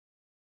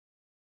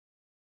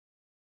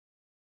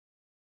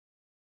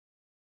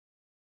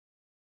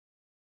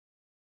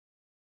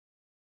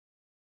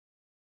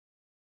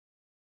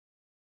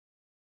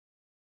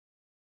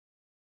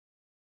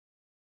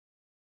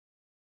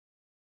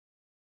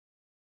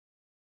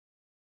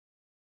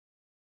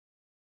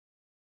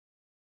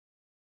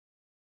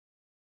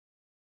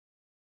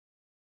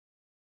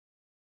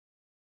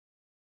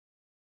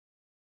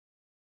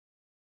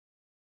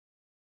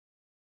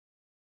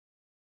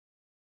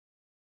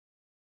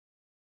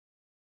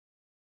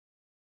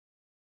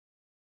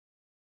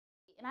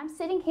And I'm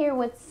sitting here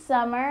with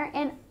Summer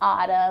and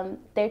Autumn.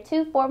 They're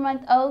two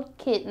 4-month-old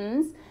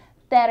kittens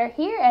that are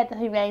here at the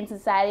Humane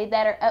Society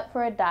that are up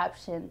for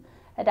adoption.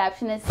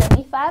 Adoption is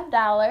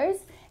 $75,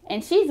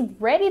 and she's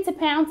ready to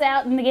pounce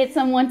out and to get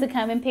someone to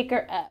come and pick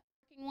her up.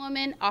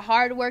 Woman, a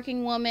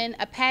hard-working woman,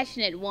 a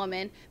passionate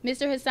woman.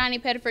 Mr.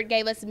 Hassani Pettiford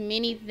gave us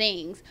many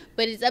things,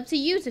 but it's up to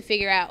you to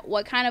figure out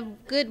what kind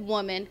of good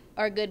woman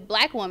or good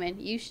black woman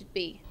you should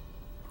be.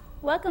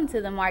 Welcome to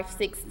the March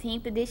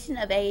 16th edition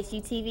of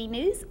ASU-TV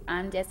News.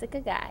 I'm Jessica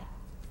Guy.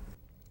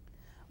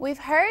 We've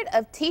heard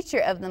of Teacher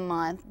of the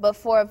Month, but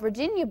for a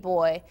Virginia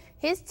boy,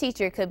 his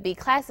teacher could be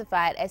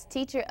classified as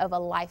Teacher of a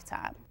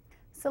Lifetime.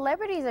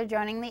 Celebrities are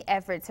joining the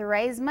effort to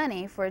raise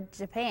money for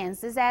Japan's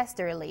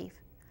disaster relief.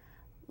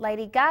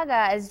 Lady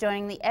Gaga is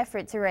joining the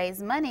effort to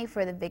raise money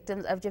for the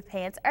victims of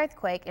Japan's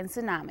earthquake and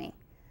tsunami.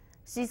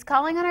 She's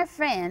calling on her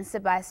friends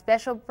to buy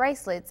special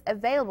bracelets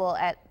available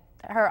at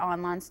her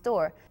online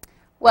store.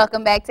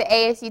 Welcome back to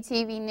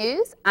ASU-TV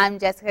News. I'm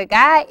Jessica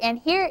Guy, and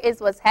here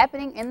is what's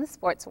happening in the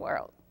sports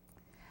world.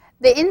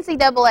 The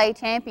NCAA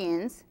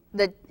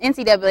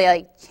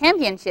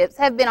championships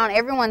have been on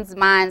everyone's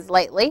minds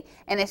lately,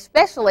 and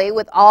especially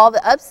with all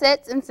the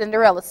upsets and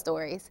Cinderella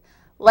stories.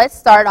 Let's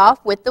start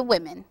off with the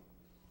women.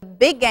 A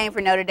big game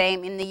for Notre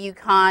Dame in the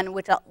Yukon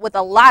with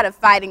a lot of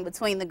fighting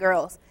between the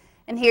girls.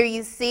 And here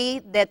you see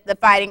that the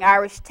Fighting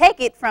Irish take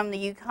it from the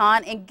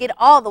Yukon and get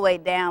all the way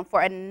down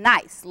for a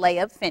nice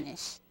layup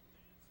finish.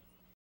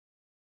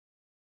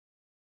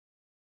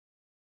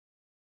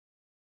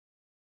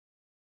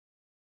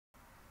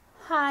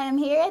 Hi, I'm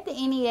here at the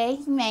NEA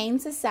Humane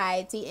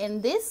Society,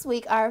 and this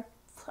week our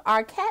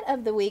cat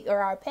of the week,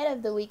 or our pet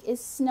of the week,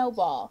 is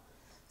Snowball.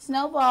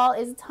 Snowball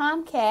is a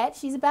tomcat.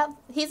 He's about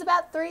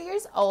 3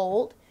 years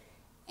old,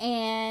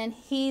 and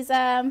he's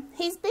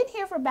been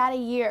here for about a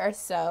year or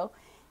so.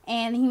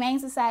 And the Humane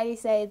Society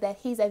say that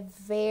he's a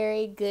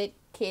very good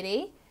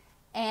kitty,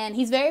 and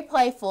he's very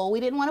playful.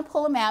 We didn't want to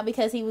pull him out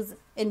because he was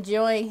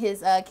enjoying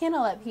his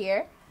kennel up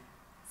here.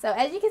 So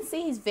as you can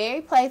see, he's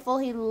very playful.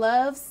 He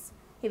loves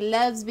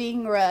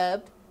being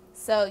rubbed.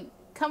 So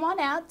come on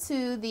out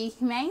to the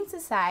Humane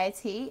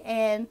Society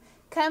and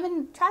come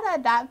and try to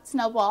adopt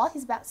Snowball.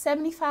 He's about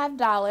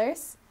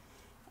 $75,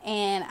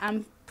 and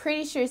I'm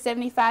pretty sure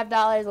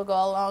 $75 will go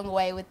a long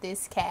way with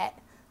this cat.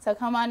 So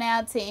come on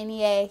out to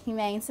NEA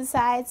Humane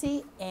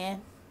Society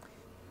and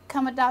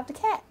come adopt a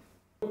cat.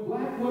 When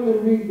black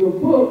women read the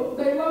book,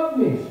 they love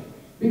me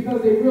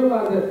because they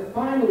realize that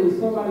finally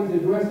somebody's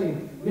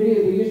addressing many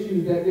of the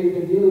issues that they've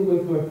been dealing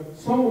with for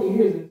so many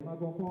years.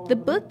 The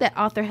book that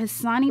author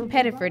Hassani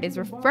Pettiford is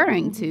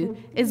referring to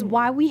is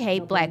Why We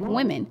Hate Black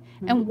Women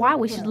and Why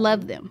We Should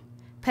Love Them.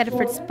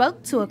 Pettiford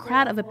spoke to a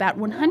crowd of about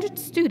 100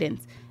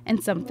 students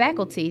and some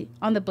faculty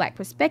on the black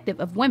perspective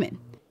of women.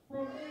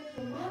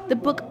 The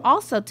book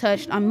also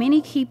touched on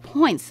many key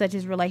points such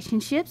as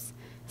relationships,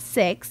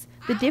 sex,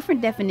 the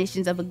different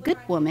definitions of a good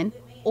woman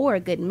or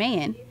a good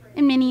man,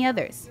 and many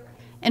others.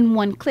 In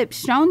one clip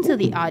shown to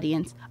the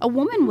audience, a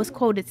woman was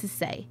quoted to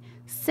say,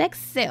 "Sex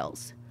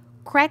sells.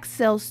 Crack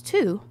sells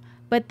too,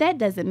 but that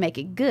doesn't make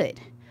it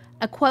good,"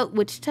 a quote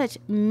which touched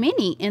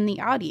many in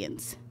the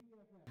audience.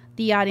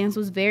 The audience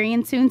was very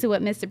in tune to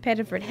what Mr.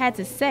 Pettiford had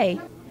to say.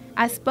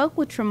 I spoke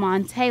with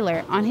Tremont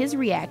Taylor on his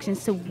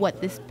reactions to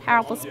what this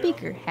powerful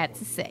speaker had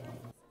to say.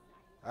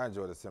 I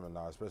enjoyed the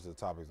seminar, especially the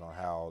topics on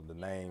how the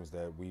names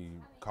that we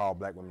call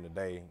black women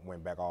today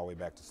went back all the way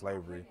back to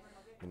slavery.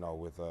 You know,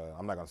 with,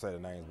 I'm not going to say the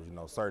names, but, you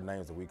know, certain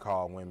names that we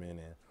call women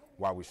and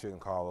why we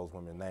shouldn't call those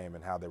women names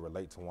and how they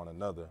relate to one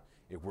another.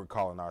 If we're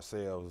calling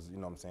ourselves, you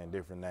know what I'm saying,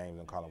 different names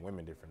and calling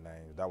women different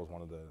names. That was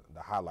one of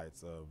the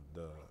highlights of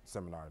the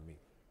seminar to me.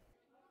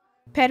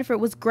 Pettiford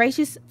was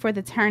gracious for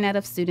the turnout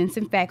of students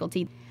and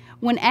faculty.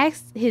 When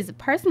asked his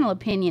personal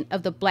opinion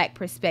of the black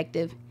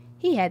perspective,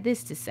 he had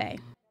this to say.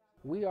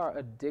 We are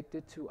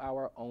addicted to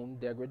our own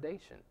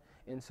degradation.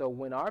 And so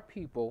when our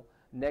people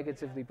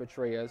negatively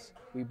portray us,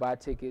 we buy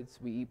tickets,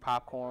 we eat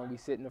popcorn, we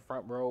sit in the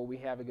front row, we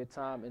have a good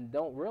time, and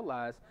don't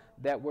realize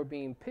that we're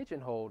being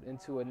pigeonholed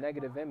into a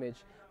negative image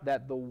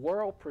that the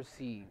world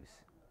perceives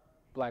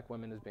black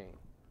women as being.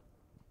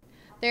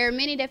 There are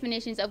many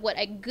definitions of what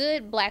a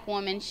good black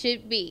woman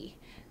should be.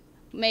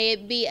 May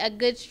it be a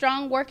good,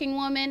 strong working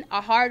woman,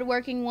 a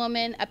hard-working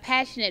woman, a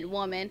passionate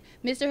woman.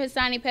 Mr.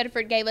 Hassani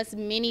Pettiford gave us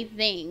many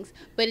things,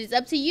 but it's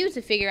up to you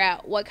to figure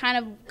out what kind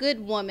of good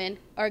woman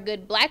or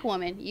good black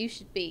woman you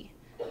should be.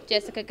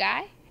 Jessica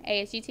Guy,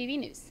 ASU-TV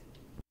News.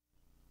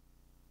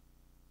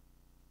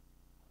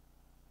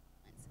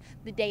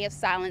 The Day of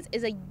Silence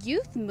is a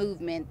youth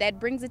movement that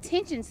brings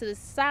attention to the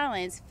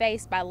silence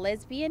faced by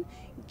lesbian,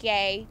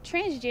 gay,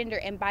 transgender,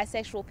 and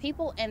bisexual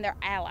people and their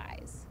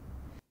allies.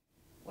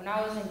 When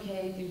I was in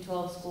K through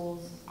 12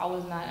 schools, I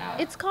was not out.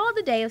 It's called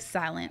the Day of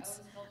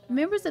Silence.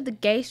 Members of the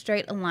Gay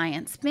Straight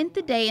Alliance spent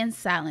the day in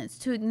silence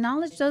to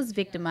acknowledge those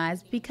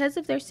victimized because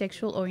of their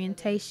sexual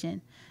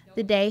orientation.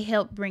 The day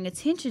helped bring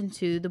attention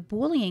to the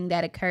bullying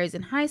that occurs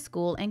in high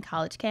school and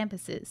college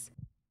campuses.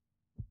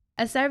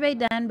 A survey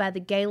done by the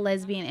Gay,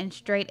 Lesbian, and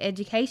Straight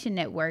Education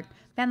Network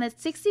found that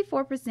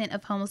 64%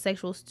 of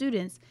homosexual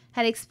students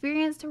had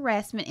experienced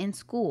harassment in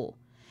school.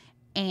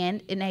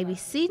 And an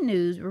ABC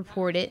News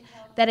reported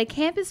that a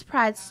Campus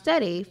Pride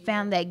study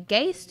found that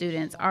gay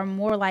students are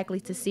more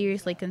likely to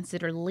seriously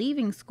consider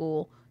leaving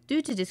school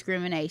due to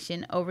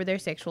discrimination over their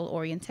sexual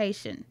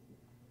orientation.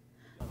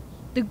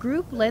 The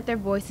group let their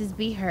voices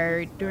be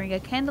heard during a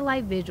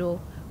candlelight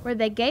vigil where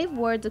they gave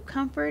words of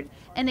comfort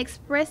and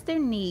expressed their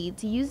need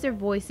to use their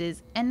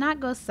voices and not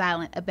go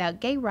silent about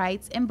gay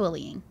rights and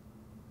bullying.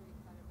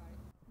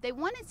 They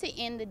wanted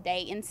to end the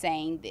day in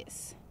saying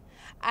this: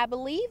 I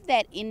believe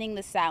that ending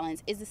the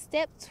silence is a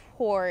step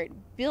toward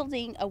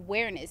building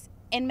awareness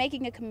and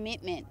making a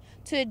commitment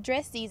to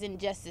address these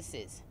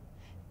injustices.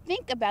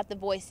 Think about the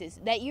voices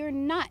that you're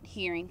not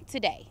hearing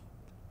today.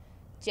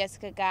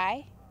 Jessica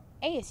Guy,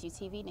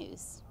 ASU-TV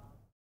News.